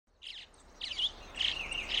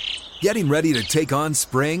Getting ready to take on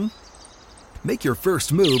spring? Make your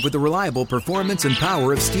first move with the reliable performance and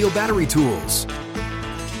power of Steel battery tools.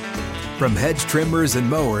 From hedge trimmers and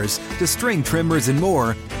mowers to string trimmers and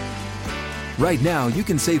more, right now you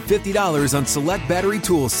can save $50 on select battery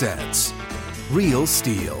tool sets. Real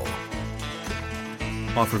Steel.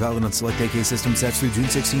 Offer valid on select AK system sets through June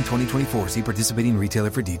 16, 2024. See participating retailer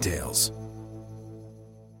for details.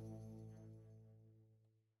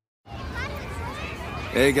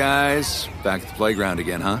 Hey guys, back at the playground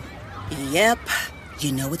again, huh? Yep.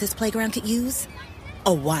 You know what this playground could use?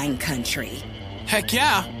 A wine country. Heck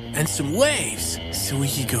yeah, and some waves so we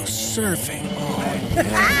could go surfing. Oh, yeah.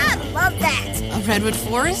 Ah, love that. A redwood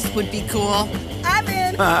forest would be cool. I'm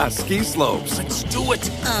in. Ah, ski slopes. Let's do it.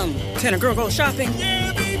 Can a girl go shopping?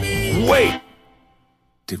 Yeah, baby. Wait!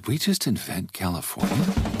 Did we just invent California?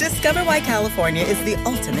 Discover why California is the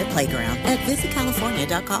ultimate playground at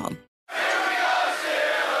visitcalifornia.com.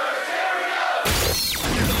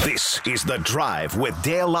 This is The Drive with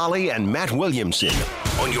Dale Lally and Matt Williamson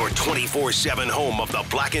on your 24/7 home of the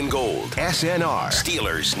black and gold. SNR,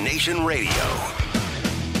 Steelers Nation Radio.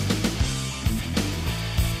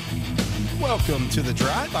 Welcome to The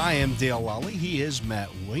Drive. I am Dale Lally. He is Matt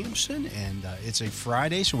Williamson, and it's a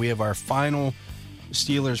Friday, so we have our final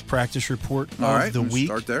Steelers practice report of the week.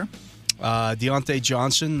 Start there. Deontay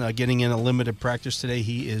Johnson getting in a limited practice today.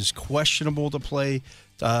 He is questionable to play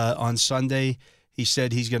on Sunday. He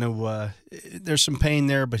said he's going to there's some pain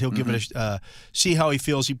there, but he'll give it see how he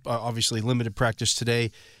feels. He obviously limited practice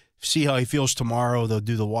today. See how he feels tomorrow. They'll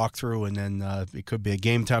do the walkthrough, and then it could be a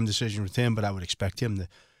game time decision with him, but I would expect him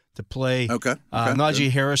to play. Okay.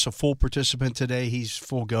 Najee Harris, a full participant today. He's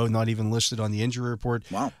full go, not even listed on the injury report.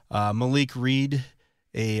 Wow. Malik Reed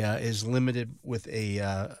is limited with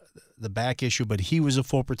the back issue, but he was a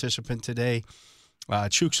full participant today.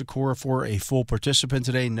 Chuks Okorafor, a full participant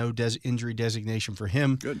today. No injury designation for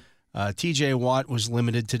him. Good. TJ Watt was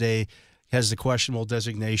limited today. Has the questionable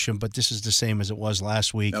designation, but this is the same as it was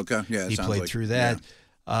last week. Okay. Yeah, he played through that.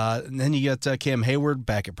 Yeah. And then you got Cam Hayward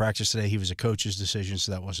back at practice today. He was a coach's decision,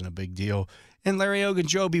 so that wasn't a big deal. And Larry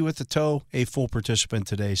Ogunjobi with the toe, a full participant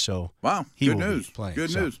today. So wow, he good will news. Be playing,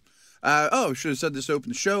 good news. Should have said this to open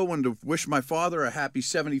the show. Wanted to wish my father a happy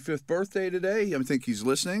 75th birthday today. I think he's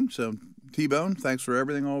listening. So T-Bone, thanks for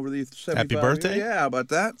everything all over the 75. Happy birthday. Yeah, how about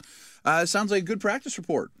that? Sounds like a good practice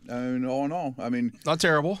report. All in all, not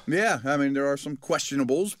terrible. Yeah, there are some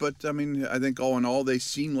questionables, but I think all in all, they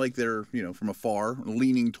seem like they're from afar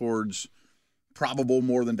leaning towards probable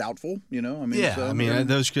more than doubtful.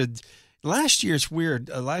 Those could. Last year, it's weird.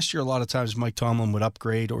 Last year, a lot of times Mike Tomlin would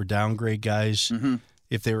upgrade or downgrade guys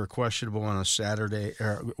if they were questionable on a Saturday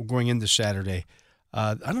or going into Saturday.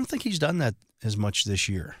 I don't think he's done that as much this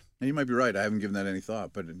year. You might be right. I haven't given that any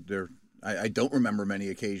thought, but I don't remember many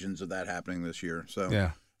occasions of that happening this year. So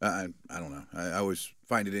yeah, I don't know. I always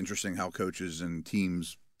find it interesting how coaches and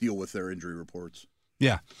teams deal with their injury reports.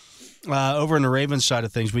 Yeah. Over on the Ravens side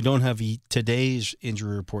of things, we don't have today's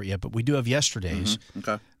injury report yet, but we do have yesterday's.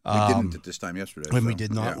 Okay. We didn't at this time yesterday. We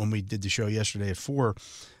did not when we did the show yesterday at 4.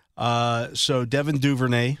 So Devin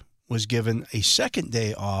Duvernay was given a second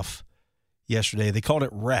day off yesterday. They called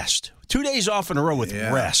it rest. 2 days off in a row with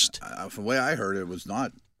rest. From the way I heard, it was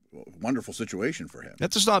not a wonderful situation for him.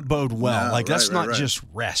 That does not bode well. No, that's not just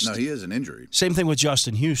rest. No, he is an injury. Same thing with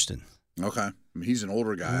Justin Houston. Okay. He's an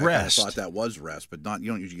older guy. Rest. I thought that was rest, but you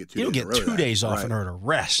don't usually get 2 days. You don't get 2 days off in order to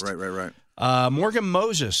rest. Right. Morgan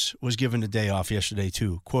Moses was given a day off yesterday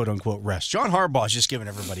too, quote unquote rest. John Harbaugh's just giving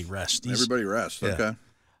everybody rest. Everybody rest. Yeah. Okay.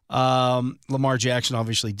 Lamar Jackson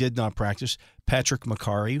obviously did not practice. Patrick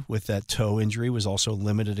McCarry with that toe injury was also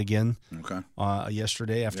limited again. Okay.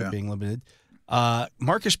 Yesterday after being limited.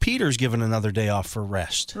 Marcus Peters given another day off for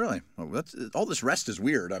rest. Really? Well, all this rest is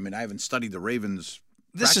weird. I haven't studied the Ravens.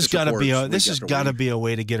 This has got to be a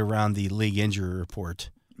way to get around the league injury report.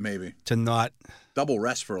 Maybe to not double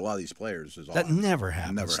rest for a lot of these players is that odd. Never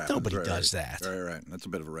happens. Never happens. Nobody does that. Right. That's a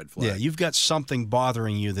bit of a red flag. Yeah, you've got something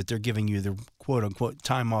bothering you that they're giving you the quote unquote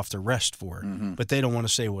time off to rest for, but they don't want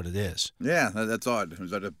to say what it is. Yeah, that's odd. Is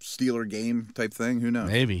that a Steeler game type thing? Who knows?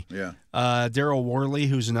 Maybe. Yeah. Daryl Worley,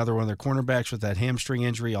 who's another one of their cornerbacks with that hamstring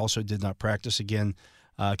injury, also did not practice again.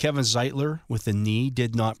 Kevin Zeitler with the knee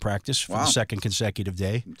did not practice for the second consecutive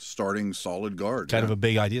day. Starting solid guard. Kind of a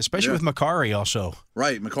big idea, especially with McCarry also.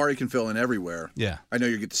 Right. McCarry can fill in everywhere. Yeah. I know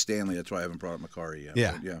you get to Stanley. That's why I haven't brought up McCarry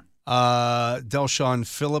yet. Yeah. Delshon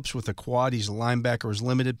Phillips with a quad. He's a linebacker, was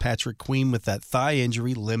limited. Patrick Queen with that thigh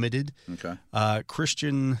injury, limited. Okay.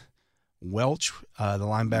 Christian Welch, the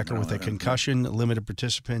linebacker with a concussion, limited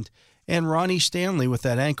participant. And Ronnie Stanley with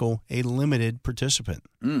that ankle, a limited participant.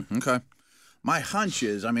 Okay. My hunch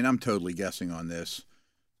is, I mean, I'm totally guessing on this.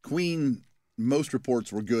 Queen, most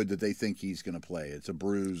reports were good that they think he's going to play. It's a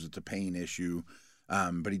bruise, it's a pain issue,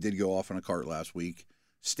 but he did go off on a cart last week.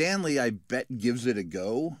 Stanley, I bet, gives it a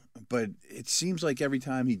go, but it seems like every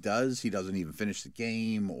time he does, he doesn't even finish the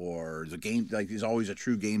game, or the game, like, he's always a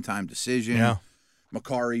true game time decision. Yeah.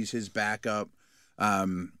 Makari's his backup.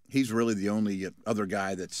 He's really the only other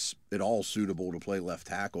guy that's at all suitable to play left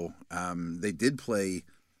tackle. They did play,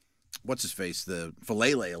 what's his face, the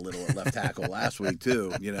Falele a little at left tackle last week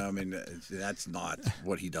too. You know, I mean, that's not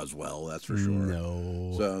what he does well. That's for sure.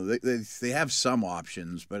 No. So they have some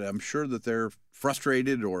options, but I'm sure that they're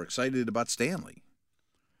frustrated or excited about Stanley.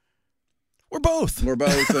 We're both.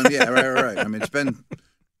 And yeah, right. I mean, it's been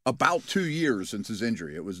about 2 years since his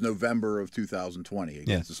injury. It was November of 2020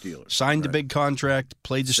 against the Steelers. Signed a big contract,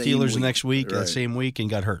 played the Steelers the next week, that same week, and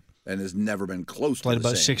got hurt. And has never been close to Played the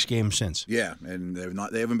about same. 6 games since. Yeah, and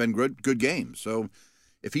they haven't been good games. So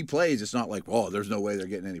if he plays, it's not like, there's no way they're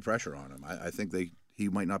getting any pressure on him. I think he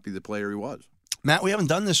might not be the player he was. Matt, we haven't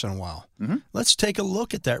done this in a while. Mm-hmm. Let's take a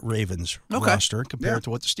look at that Ravens roster compared to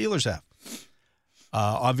what the Steelers have.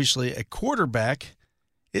 Obviously, at quarterback,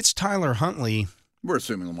 it's Tyler Huntley. We're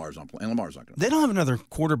assuming Lamar's not playing. Lamar's not going to play. They don't have another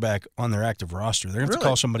quarterback on their active roster. They're going to have to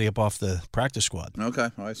call somebody up off the practice squad. Okay.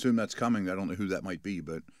 Well, I assume that's coming. I don't know who that might be,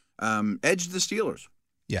 but edge the Steelers.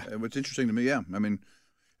 Yeah. What's interesting to me, I mean,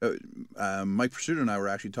 Mike Pursuta and I were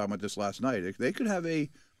actually talking about this last night. They could have a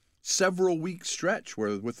several-week stretch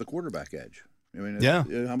with the quarterback edge. I mean,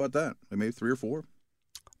 how about that? Maybe 3 or 4.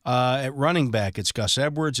 At running back, it's Gus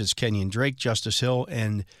Edwards, it's Kenyon Drake, Justice Hill,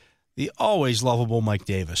 and the always lovable Mike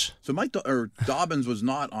Davis. So Dobbins was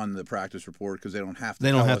not on the practice report because they don't have to.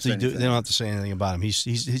 They don't have to say anything about him. He's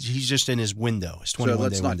just in his window. His 21-day window. So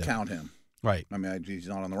let's not count him. Right. I mean, he's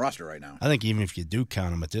not on the roster right now. I think even if you do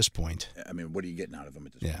count him at this point. I mean, what are you getting out of him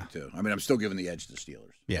at this point, too? I mean, I'm still giving the edge to the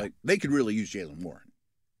Steelers. Yeah. Like, they could really use Jalen Warren.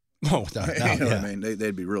 Oh, no, you know what I mean?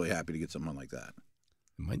 They'd be really happy to get someone like that.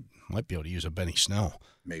 Might be able to use a Benny Snell.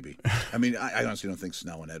 Maybe. I mean, I honestly don't think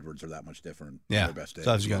Snell and Edwards are that much different. Yeah. Their best days,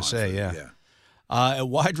 so I was going to say, yeah. At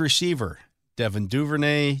wide receiver, Devin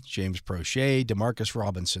Duvernay, James Prochet, Demarcus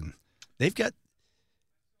Robinson. They've got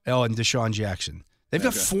and Deshaun Jackson. They've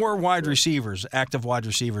got 4 wide receivers, active wide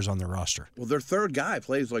receivers on their roster. Well, their third guy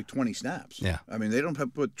plays like 20 snaps. Yeah. I mean, they don't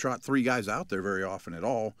trot 3 guys out there very often at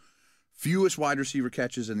all. Fewest wide receiver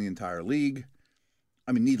catches in the entire league.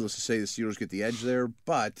 I mean, needless to say, the Steelers get the edge there,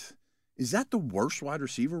 but is that the worst wide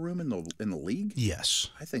receiver room in the league? Yes.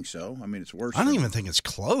 I think so. I mean, it's worse. I don't even think it's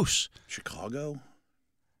close. Chicago?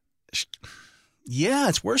 Yeah,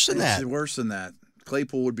 it's worse than that. It's worse than that.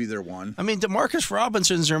 Claypool would be their one. I mean, Demarcus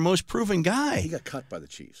Robinson's their most proven guy. He got cut by the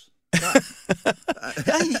Chiefs. I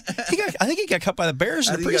think he got cut by the Bears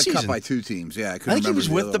in the preseason. He got cut by 2 teams. Yeah, I think he was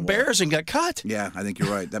with the Bears and got cut. Yeah, I think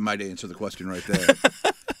you're right. That might answer the question right there.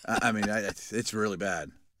 I mean, it's really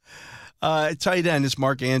bad. Tight end, it's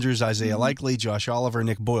Mark Andrews, Isaiah Likely, Josh Oliver,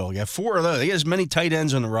 Nick Boyle. You got 4 of those. They got as many tight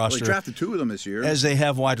ends on the roster. Well, they drafted 2 of them this year. As they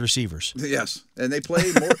have wide receivers. Yes, and they play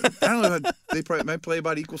more. I don't know. They might play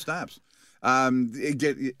about equal snaps. I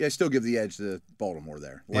still give the edge to Baltimore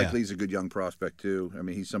there. Likely's a good young prospect, too. I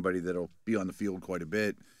mean, he's somebody that'll be on the field quite a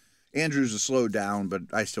bit. Andrews is slowed down, but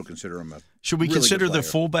I still consider him a Should we really consider good the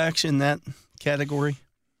fullbacks in that category?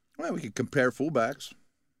 Well, we could compare fullbacks.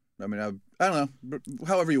 I mean, I don't know. But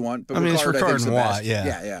however you want. But I mean, Ricard, it's Ricard and Watt,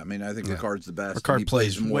 Yeah. I mean, I think Ricard's the best. Ricard he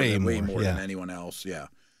plays way more than anyone else. Yeah.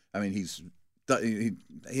 I mean, he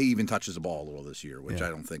even touches the ball a little this year, which I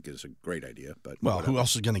don't think is a great idea. But who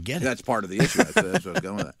else is going to get it? That's part of the issue. That's what I was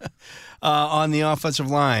going with that. On the offensive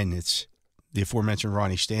line, it's the aforementioned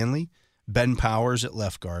Ronnie Stanley, Ben Powers at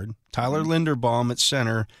left guard, Tyler Linderbaum at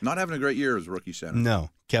center. Not having a great year as rookie center.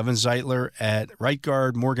 No. Kevin Zeitler at right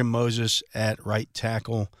guard, Morgan Moses at right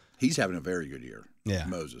tackle. He's having a very good year. Yeah.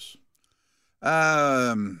 Moses.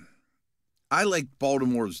 I like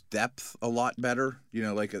Baltimore's depth a lot better. You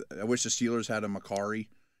know, I wish the Steelers had a Makari,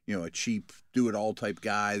 a cheap do-it-all type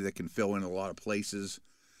guy that can fill in a lot of places.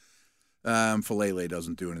 Falele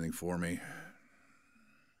doesn't do anything for me.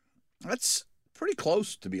 That's pretty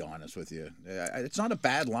close, to be honest with you. It's not a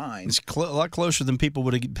bad line. It's a lot closer than people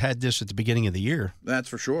would have had this at the beginning of the year. That's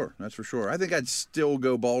for sure. I think I'd still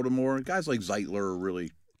go Baltimore. Guys like Zeitler are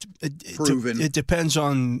really proven. It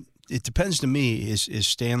depends to me. Is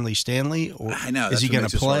Stanley, or I know, is he going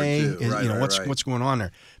to play? Right. What's going on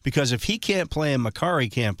there? Because if he can't play and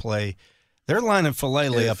Makari can't play, they're lining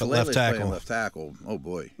Falele up at left tackle. Left tackle. Oh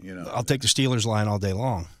boy, I'll take the Steelers line all day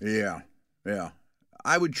long. Yeah.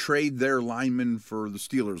 I would trade their lineman for the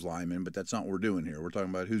Steelers lineman, but that's not what we're doing here. We're talking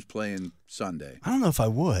about who's playing Sunday. I don't know if I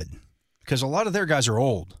would, because a lot of their guys are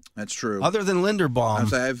old. That's true. Other than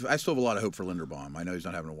Linderbaum. I still have a lot of hope for Linderbaum. I know he's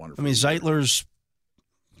not having a wonderful year. Zeitler's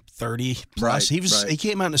 30 plus. He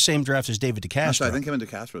came out in the same draft as David DeCastro. I think him and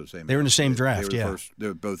DeCastro were the same. They were in the same draft, They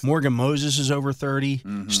were both. Morgan Moses is over 30.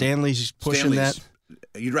 Mm-hmm. Stanley's pushing that.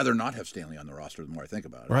 You'd rather not have Stanley on the roster the more I think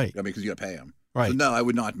about it. Right. I mean, because you got to pay him. Right. So, no, I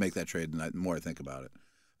would not make that trade the more I think about it.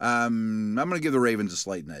 I'm going to give the Ravens a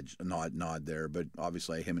slight nod there, but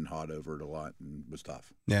obviously him and Hod over it a lot and was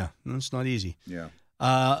tough. Yeah, it's not easy. Yeah.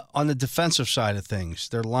 On the defensive side of things,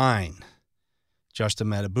 their line, Justin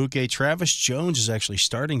Matabuke, Travis Jones is actually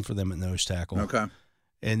starting for them at nose tackle. Okay.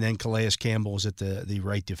 And then Calais Campbell is at the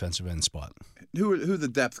right defensive end spot. Who are the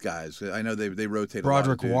depth guys? I know they rotate.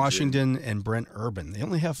 Broderick Washington and Brent Urban. They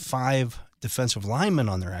only have 5 defensive linemen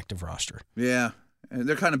on their active roster. Yeah. And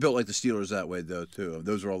they're kind of built like the Steelers that way, though, too.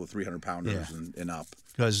 Those are all the 300-pounders and up.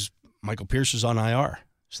 Because Michael Pierce is on IR,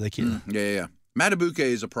 so they can't. Yeah. Matabuke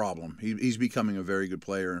is a problem. He's becoming a very good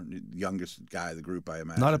player, youngest guy of the group, I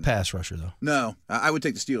imagine. Not a pass rusher, though. No. I would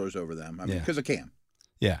take the Steelers over them. I mean, because of Cam.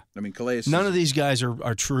 Yeah. I mean, Calais. None of these guys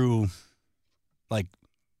are true, like,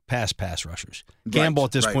 pass rushers. Campbell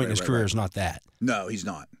at this point in his career is not that. No, he's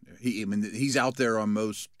not. He's out there on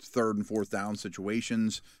most 3rd and 4th down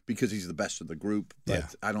situations because he's the best of the group.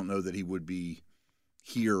 But I don't know that he would be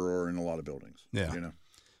here or in a lot of buildings. Yeah. You know.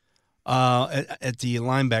 At the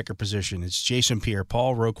linebacker position, it's Jason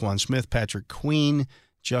Pierre-Paul, Roquan Smith, Patrick Queen,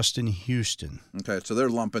 Justin Houston. Okay, so they're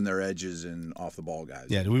lumping their edges and off-the-ball guys.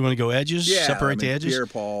 Yeah, do we want to go edges? Yeah. Separate the edges?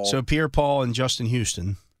 Pierre-Paul. So Pierre-Paul and Justin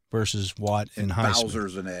Houston versus Watt and Highsmith.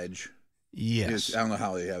 Bowser's an edge. Yes. I don't know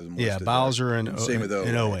how they have them listed. Yeah, Bowser and same with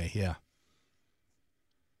Owe, yeah.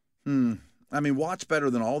 I mean, Watt's better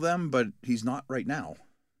than all of them, but he's not right now.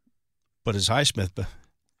 But is Highsmith?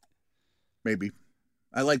 Maybe.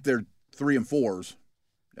 I like their 3 and 4s.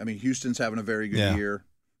 I mean, Houston's having a very good year.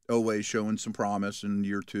 Owe's showing some promise in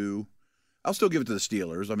year 2. I'll still give it to the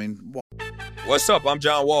Steelers. I mean, what's up? I'm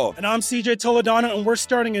John Wall. And I'm CJ Toledano, and we're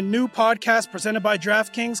starting a new podcast presented by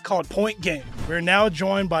DraftKings called Point Game. We're now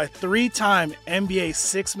joined by 3-time NBA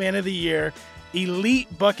Sixth Man of the Year,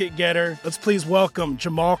 elite bucket getter. Let's please welcome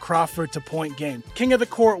Jamal Crawford to Point Game. King of the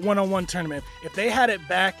Court one-on-one tournament. If they had it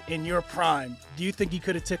back in your prime, do you think you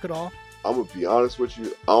could have took it all? I'm going to be honest with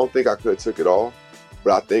you. I don't think I could have took it all,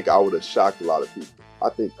 but I think I would have shocked a lot of people. I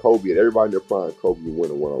think Kobe and everybody in their prime, Kobe would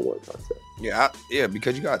win a one-on-one contest. Yeah,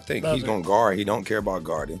 because you got to think, he's going to guard. He don't care about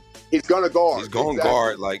guarding. He's going to guard. He's going to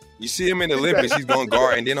guard. Like, you see him in the Olympics, he's going to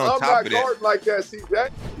guard. And then on top of that. I'm not guarding like that,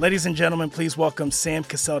 CJ. Ladies and gentlemen, please welcome Sam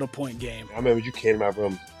Cassell to Point Game. I remember you came out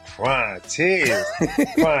from crying, tears.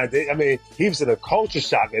 I mean, he was in a culture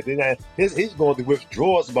shock. And then he's going through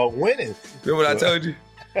withdrawals about winning. Remember what I told you?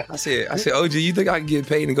 I said, OG, you think I can get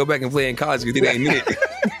paid and go back and play in college because it ain't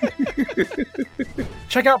it?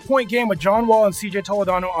 Check out Point Game with John Wall and CJ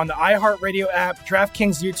Toledano on the iHeartRadio app,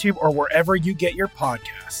 DraftKings YouTube, or wherever you get your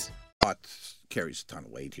podcasts. Carries a ton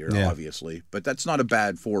of weight here, obviously, but that's not a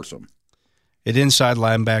bad foursome. At inside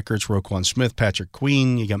linebacker, it's Roquan Smith, Patrick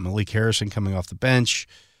Queen. You got Malik Harrison coming off the bench.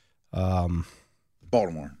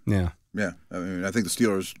 Baltimore. Yeah. Yeah. I mean, I think the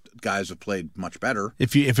Steelers guys have played much better.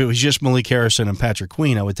 If it was just Malik Harrison and Patrick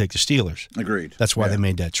Queen, I would take the Steelers. Agreed. That's why they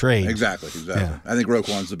made that trade. Exactly. Yeah. I think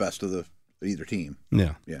Roquan's the best of either team.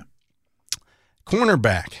 Yeah. Yeah.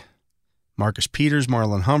 Cornerback, Marcus Peters,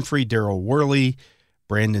 Marlon Humphrey, Darryl Worley,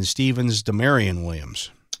 Brandon Stevens, Demarion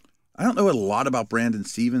Williams. I don't know a lot about Brandon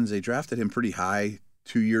Stevens. They drafted him pretty high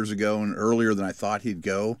 2 years ago and earlier than I thought he'd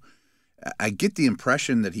go. I get the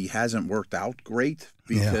impression that he hasn't worked out great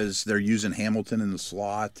because they're using Hamilton in the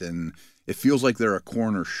slot, and it feels like they're a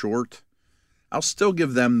corner short. I'll still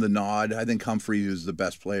give them the nod. I think Humphrey is the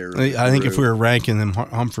best player. I think if we were ranking them,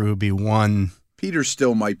 Humphrey would be 1. Peters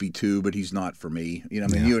still might be 2, but he's not for me. You know, I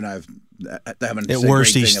mean, you and I haven't at said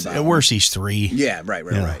worst great thing about him. At worst, he's 3. Yeah, right.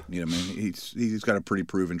 You know what I mean? He's got a pretty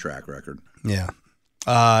proven track record. Yeah.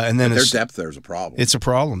 And then their depth there is a problem. It's a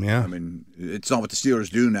problem, yeah. I mean, it's not what the Steelers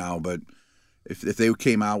do now, but if they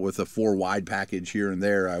came out with a 4-wide package here and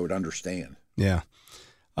there, I would understand. Yeah.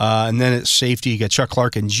 And then at safety, you got Chuck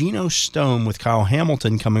Clark and Geno Stone with Kyle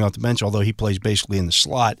Hamilton coming off the bench, although he plays basically in the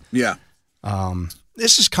slot. Yeah.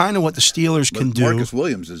 This is kind of what the Steelers can do. Marcus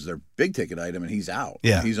Williams is their big-ticket item, and he's out.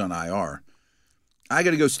 Yeah. He's on IR. I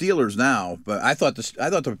got to go Steelers now, but I thought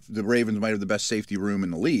the Ravens might have the best safety room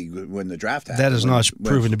in the league when the draft happened. That is not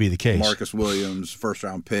proven to be the case. Marcus Williams,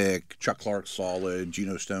 first-round pick, Chuck Clark solid,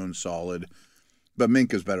 Geno Stone solid, but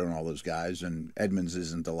Minka's better than all those guys, and Edmonds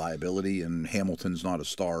isn't a liability, and Hamilton's not a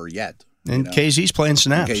star yet. And KZ's playing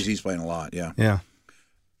snaps. KZ's playing a lot, yeah. Yeah.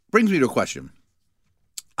 Brings me to a question.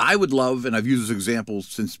 I would love, and I've used this example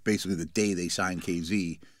since basically the day they signed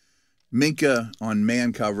KZ, Minka on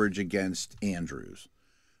man coverage against Andrews.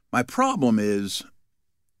 My problem is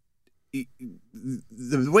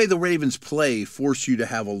the way the Ravens play force you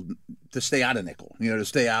to stay out of nickel, to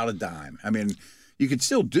stay out of dime. I mean, you could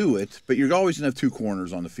still do it, but you're always going to have 2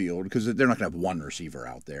 corners on the field because they're not going to have 1 receiver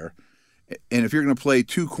out there. And if you're going to play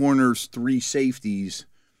 2 corners, 3 safeties,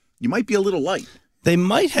 you might be a little light. They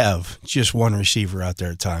might have just 1 receiver out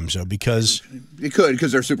there at times, though, because it could,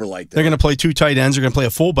 because they're super light. They're going to play 2 tight ends. They're going to play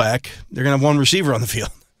a fullback. They're going to have 1 receiver on the field.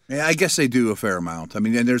 Yeah, I guess they do a fair amount. I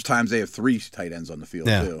mean, and there's times they have 3 tight ends on the field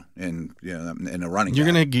too, and and a running. You're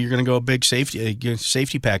gonna go a big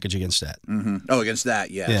safety package against that. Mm-hmm. Oh, against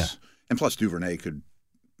that, yes. Yeah. And plus, Duvernay could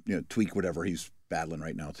tweak whatever he's battling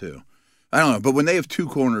right now too. I don't know, but when they have 2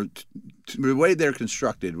 corners, the way they're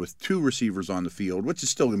constructed with 2 receivers on the field, which is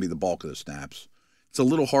still going to be the bulk of the snaps, it's a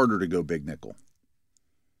little harder to go big nickel.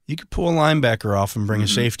 You could pull a linebacker off and bring a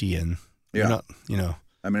safety in. Yeah,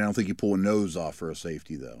 I mean, I don't think you pull a nose off for a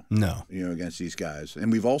safety, though. No. Against these guys.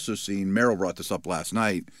 And we've also seen, Merrill brought this up last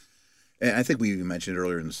night, and I think we even mentioned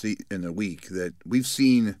earlier in the week, that we've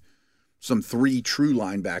seen some 3 true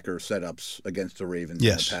linebacker setups against the Ravens in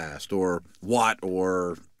the past, or Watt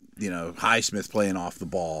or Highsmith playing off the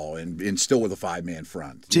ball and still with a 5-man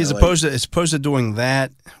front. See, as opposed to doing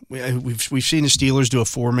that, we've seen the Steelers do a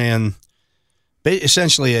 4-man,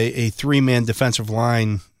 essentially a 3-man defensive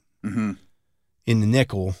line. Mm-hmm. In the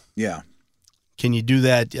nickel. Yeah. Can you do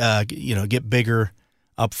that, get bigger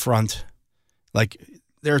up front? Like,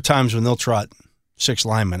 there are times when they'll trot 6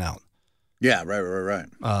 linemen out. Yeah, right.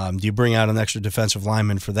 Do you bring out an extra defensive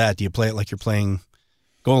lineman for that? Do you play it like you're playing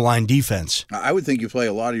goal line defense? I would think you play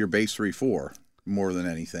a lot of your base 3-4 more than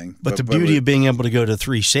anything. But the beauty of being able to go to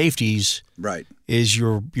 3 safeties is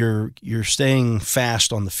you're staying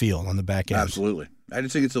fast on the field, on the back end. Absolutely. I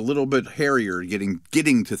just think it's a little bit hairier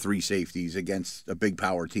getting to 3 safeties against a big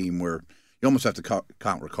power team where you almost have to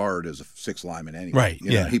count Ricard as a 6 lineman anyway.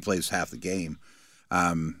 Right, He plays half the game.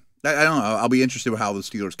 I don't know. I'll be interested with how the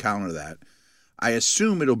Steelers counter that. I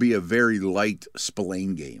assume it'll be a very light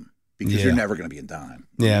Spillane game because you're never going to be in dime.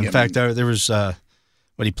 Yeah, in fact, there was what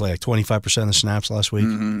did he play, like 25% of the snaps last week?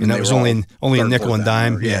 Mm-hmm. And that was only a nickel and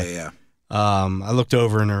dime. Yeah. I looked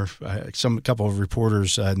over and a couple of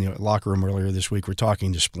reporters in the locker room earlier this week were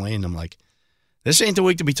talking to Spillane. I'm like, this ain't the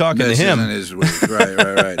week to be talking to him. This isn't his week.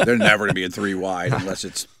 Right. They're never going to be in 3 wide unless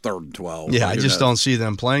it's 3rd and 12. Yeah, I just don't see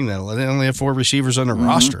them playing that. They only have 4 receivers on their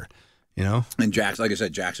roster, And Jackson, like I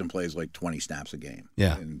said, Jackson plays like 20 snaps a game.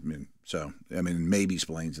 Yeah. So, maybe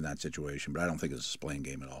Spillane's in that situation, but I don't think it's a Spillane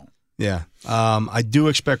game at all. Yeah. I do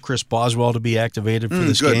expect Chris Boswell to be activated for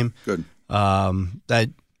this game. Good. That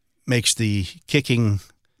makes the kicking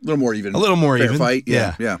a little more even. Fair fight.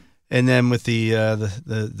 Yeah. And then with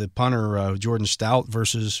the punter Jordan Stout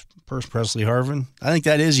versus Presley Harvin, I think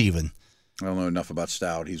that is even. I don't know enough about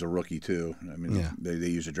Stout. He's a rookie too. I mean, they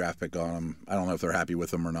used a draft pick on him. I don't know if they're happy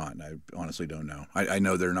with him or not. I honestly don't know. I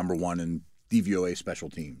know they're number 1 in DVOA special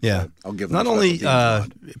teams. Yeah, so I'll give them not only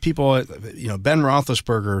people. Ben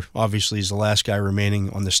Roethlisberger obviously is the last guy remaining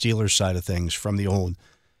on the Steelers side of things from the old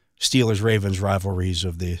Steelers-Ravens rivalries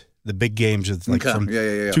of the big games of from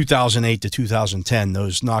 2008 to 2010.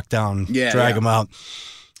 Those knockdown, drag them out.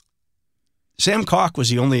 Sam Koch was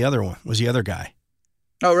the other guy.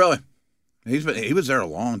 Oh, really? He was there a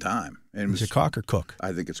long time. And is it Koch or Cook?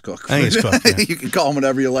 I think it's Cook. I think it's Cook. Yeah. You can call him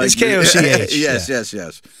whatever you like. It's Koch. Yes.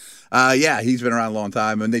 He's been around a long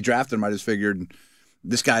time, and they drafted him. I just figured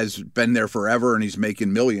this guy's been there forever, and he's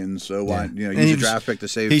making millions. So why use a draft pick to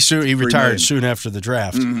save? He retired soon after the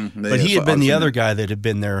draft, but he had been the other guy that had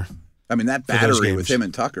been there. I mean, that battery with him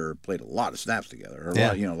and Tucker played a lot of snaps together,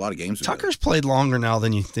 a lot of games together. Tucker's played longer now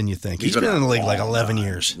than you think. He's been in the league like 11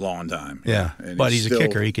 years. Long time. Yeah, but he's a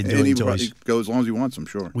kicker. He can do it until he goes as long as he wants, I'm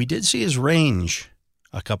sure. We did see his range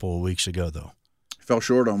a couple of weeks ago, though. Fell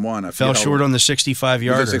short on one. Fell short on the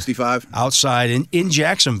 65-yarder. 65? Outside in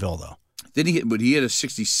Jacksonville, though. Did he? But he had a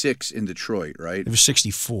 66 in Detroit, right? It was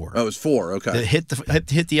 64. Oh, it was 4. Okay. It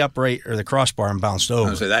hit the upright or the crossbar and bounced over.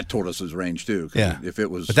 I was going to say that told us his range too. Yeah. If it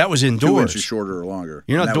was, but that was indoors. 2 inches shorter or longer.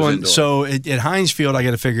 You're not doing so at Heinz Field. I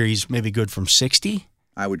got to figure he's maybe good from 60.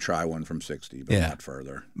 I would try one from 60, but not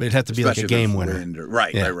further. But it'd have to be like a game winner.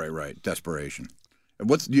 Right. Desperation.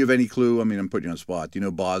 Do you have any clue? I mean, I'm putting you on the spot. Do you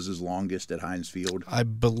know Boz's longest at Heinz Field? I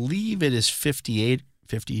believe it is 58.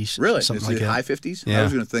 50s. Really? Something is like it that. High 50s? Yeah. I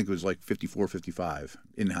was going to think it was like 54, 55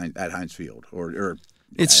 at Heinz Field. Or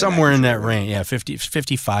it's somewhere in that range. Yeah, 50,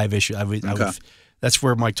 55-ish. I would, that's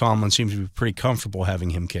where Mike Tomlin seems to be pretty comfortable having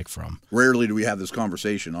him kick from. Rarely do we have this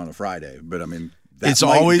conversation on a Friday, but I mean, It's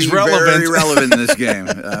might always be relevant. Very relevant in this game.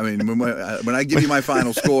 I mean, when I give you my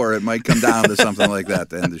final score, it might come down to something like that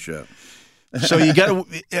to end the show. So you got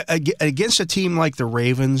to against a team like the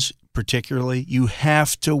Ravens, particularly, you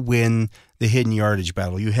have to win the hidden yardage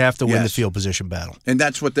battle. You have to win the field position battle, and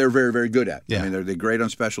that's what they're very, very good at. Yeah. I mean, they're great on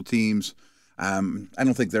special teams. I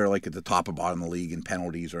don't think they're like at the top or bottom of the league in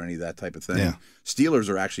penalties or any of that type of thing. Yeah. Steelers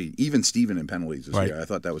are actually even Steven in penalties this Right. year. I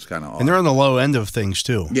thought that was kind of odd. and they're on the low end of things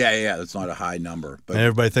too. Yeah, that's not a high number. But And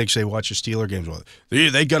everybody thinks they watch the Steeler games. Well,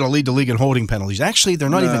 they got to lead the league in holding penalties. Actually, they're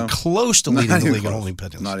not even close to leading the league in holding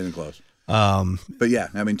penalties. Not even close. But yeah,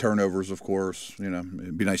 I mean, turnovers, of course. You know,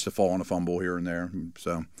 it'd be nice to fall on a fumble here and there.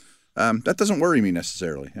 So that doesn't worry me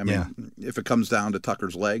necessarily. I mean, if it comes down to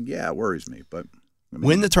Tucker's leg, yeah, it worries me. But I mean,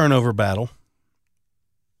 win the turnover battle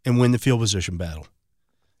and win the field position battle.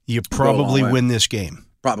 You probably win this game.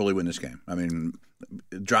 Probably win this game. I mean,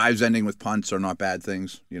 drives ending with punts are not bad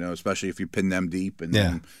things, you know, especially if you pin them deep. And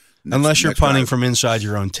then unless you're punting from inside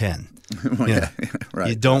your own 10. Well, yeah, right.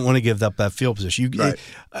 You don't want to give up that field position.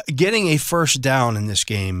 Getting a first down in this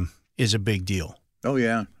game is a big deal. Oh,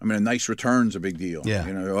 yeah. I mean, a nice return's a big deal. Yeah.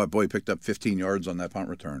 You know, boy, he picked up 15 yards on that punt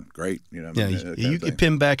return. Great. You know, yeah, you get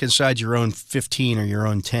pinned back inside your own 15 or your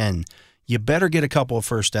own 10. You better get a couple of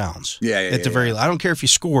first downs. At the very, I don't care if you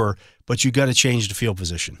score, but you got to change the field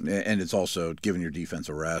position. And it's also giving your defense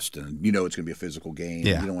a rest, and you know it's going to be a physical game.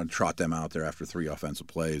 Yeah. You don't want to trot them out there after 3 offensive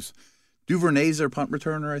plays. Duvernay's their punt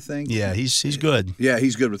returner, I think. Yeah, he's good. Yeah,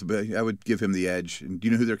 he's good with the. I would give him the edge. And do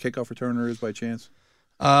you know who their kickoff returner is by chance?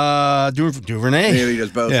 Duvernay. Maybe he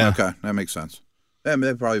does both. Yeah. Okay, that makes sense. I mean,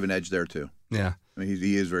 they probably have an edge there too. Yeah. I mean,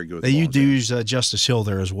 he is very good with They the ball. use Justice Hill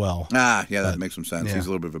there as well. That makes some sense. Yeah. He's a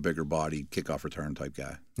little bit of a bigger body, kickoff return type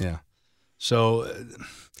guy. Yeah. So,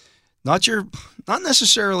 not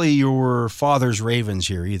necessarily your father's Ravens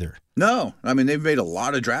here either. No, I mean they've made a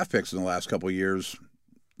lot of draft picks in the last couple of years.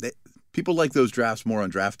 People like those drafts more on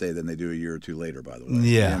draft day than they do a year or two later. By the way,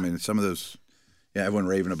 Yeah. I mean some of those. Yeah, everyone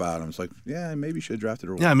raving about them. It's like, yeah, maybe you should have drafted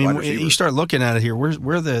a Yeah, I mean, wide receiver. you start looking at it here.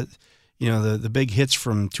 Where the, the big hits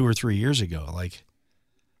from 2 or 3 years ago? Like,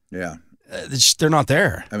 yeah, they're not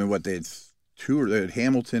there. I mean, they had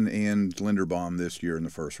Hamilton and Linderbaum this year in the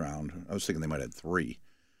first round. I was thinking they might have 3.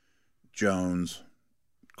 Jones,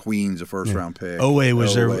 Queen's a first round pick. Owe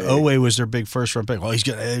was their big first round pick. Well, he's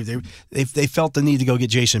gonna. They felt the need to go get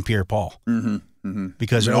Jason Pierre-Paul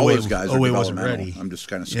because all those guys Owe are wasn't developmental. ready. I'm just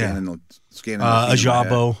kind of scanning.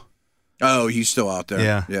 Ajabo. Oh, he's still out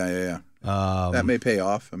there. Yeah. That may pay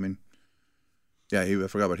off. I mean, yeah, I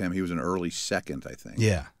forgot about him. He was an early second, I think.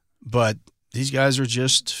 Yeah, but these guys are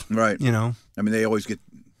just right. I mean, they always get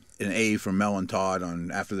an A from Mel and Todd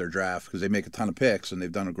after their draft because they make a ton of picks and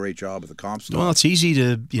they've done a great job with the comp stuff. Well, it's easy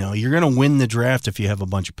to you're going to win the draft if you have a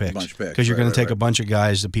bunch of picks because you're going to take a bunch of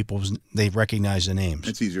guys that they recognize the names.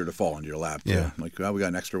 It's easier to fall into your lap. Too. Yeah, like we got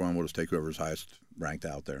an extra one. We'll just take whoever's highest ranked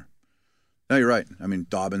out there. No, you're right. I mean,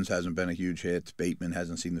 Dobbins hasn't been a huge hit. Bateman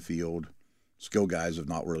hasn't seen the field. Skill guys have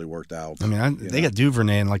not really worked out. I mean, they got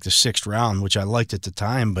Duvernay in like the 6th round, which I liked at the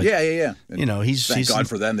time. But yeah. Thank God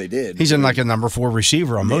for them they did. He's in like a number 4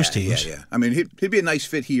 receiver on most teams. Yeah. I mean, he'd be a nice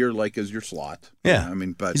fit here, like as your slot. Yeah. I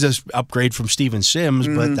mean, but he's an upgrade from Steven Sims,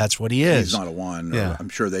 but that's what he is. He's not a 1. Yeah. I'm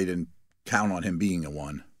sure they didn't count on him being a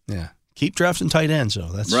 1. Yeah. Keep drafting tight ends, though.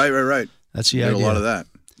 That's right. That's the idea. A lot of that.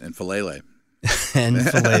 And Falele.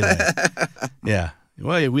 Yeah.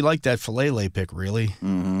 Well, we like that Falele pick, really.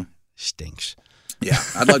 Mm-hmm. Stinks. Yeah,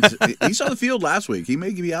 I'd love to. He saw the field last week. He may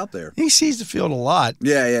be out there. He sees the field a lot.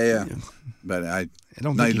 Yeah. But I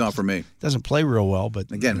don't think he's not for me. Doesn't play real well,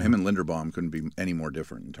 but again, him and Linderbaum couldn't be any more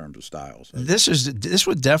different in terms of styles. This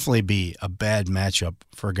would definitely be a bad matchup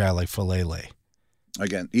for a guy like Falele.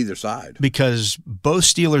 Again, either side. Because both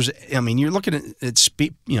Steelers, I mean, you're looking at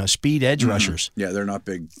speed edge rushers. Yeah, they're not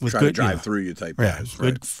big, with try to drive through you type guys.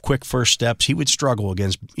 Good, quick first steps. He would struggle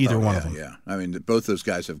against either one of them. Yeah, I mean, both those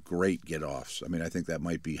guys have great get-offs. I mean, I think that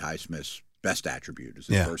might be Highsmith's best attribute is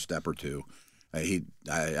his first step or two.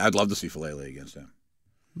 I'd love to see Falele against him.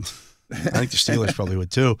 I think the Steelers probably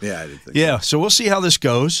would too. Yeah, I did think so we'll see how this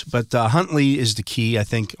goes. But Huntley is the key, I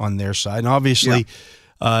think, on their side. And obviously,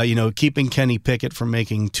 keeping Kenny Pickett from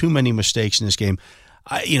making too many mistakes in this game.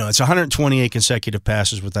 It's 128 consecutive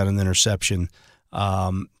passes without an interception.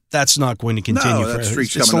 That's not going to continue. No, that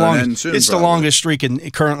streak's coming to an end soon. It's the longest streak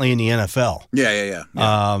currently in the NFL. Yeah.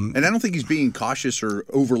 And I don't think he's being cautious or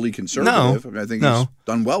overly conservative. I think he's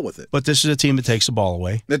done well with it. But this is a team that takes the ball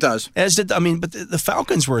away. It does. But the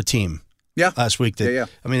Falcons were a team last week. That, Yeah.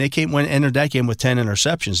 I mean, they entered that game with 10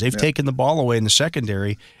 interceptions. They've taken the ball away in the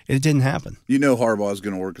secondary, and it didn't happen. You know Harbaugh is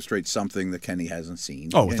going to orchestrate something that Kenny hasn't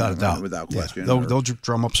seen. Oh, without a doubt. Without question. They'll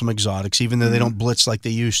drum up some exotics, even though they don't blitz like they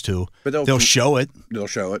used to. But they'll show it. They'll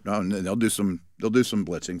show it. And they'll do some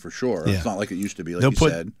blitzing for sure. Yeah. It's not like it used to be, like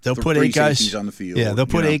said. They'll put 8 guys on the field. Yeah, they'll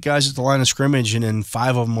put 8 guys at the line of scrimmage, and then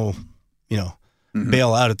 5 of them will,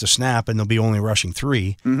 bail out at the snap, and they'll be only rushing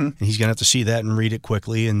 3. And he's going to have to see that and read it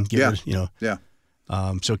quickly and give it, Yeah.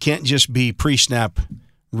 So it can't just be pre-snap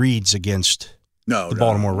reads against the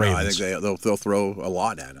Baltimore Ravens. I think they'll throw a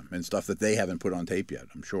lot at him and stuff that they haven't put on tape yet,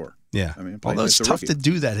 I'm sure. Yeah. I mean, although it's tough to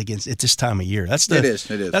do that at this time of year. It is.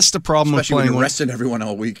 That's the problem Especially with playing. When you're resting everyone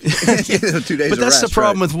all week. 2 days But that's of rest, the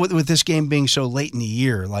problem with this game being so late in the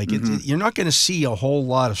year. Like you're not going to see a whole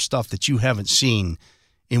lot of stuff that you haven't seen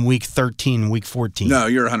in week 13, week 14. No,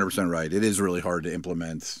 you're 100% right. It is really hard to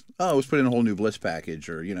implement. Oh, let's put in a whole new blitz package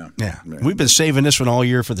or, Yeah. We've been saving this one all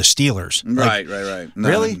year for the Steelers. Right. No,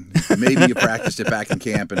 really? Maybe you practiced it back in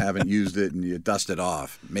camp and haven't used it and you dust it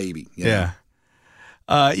off. Maybe. Yeah.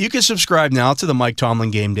 You can subscribe now to the Mike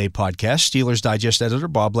Tomlin Game Day podcast. Steelers Digest editor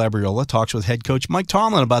Bob Labriola talks with head coach Mike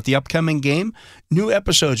Tomlin about the upcoming game. New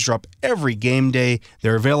episodes drop every game day.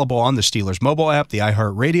 They're available on the Steelers mobile app, the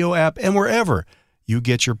iHeartRadio app, and wherever you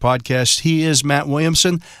get your podcasts. He is Matt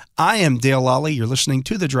Williamson. I am Dale Lally. You're listening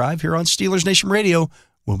to The Drive here on Steelers Nation Radio.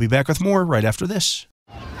 We'll be back with more right after this.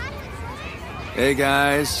 Hey,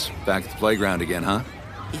 guys. Back at the playground again, huh?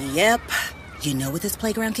 Yep. You know what this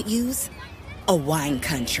playground could use? A wine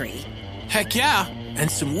country. Heck yeah, and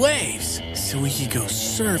some waves so we could go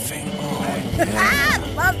surfing. Oh, yeah.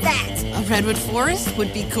 Love that. A redwood forest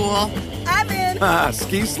would be cool. I'm in.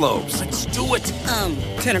 Ski slopes. Let's do it.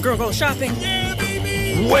 Can a girl go shopping? Yeah,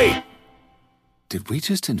 baby. Wait. Did we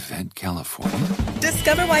just invent California?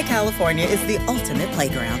 Discover why California is the ultimate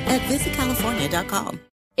playground at visitcalifornia.com.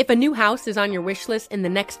 If a new house is on your wish list in the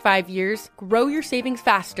next 5 years, grow your savings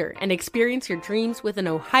faster and experience your dreams with an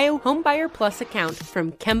Ohio Homebuyer Plus account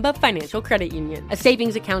from Kemba Financial Credit Union. A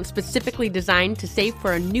savings account specifically designed to save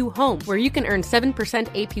for a new home where you can earn 7%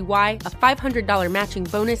 APY, a $500 matching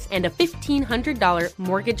bonus, and a $1,500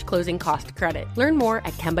 mortgage closing cost credit. Learn more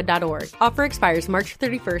at Kemba.org. Offer expires March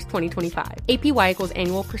 31st, 2025. APY equals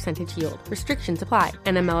annual percentage yield. Restrictions apply.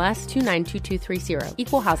 NMLS 292230.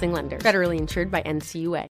 Equal housing lender. Federally insured by NCUA.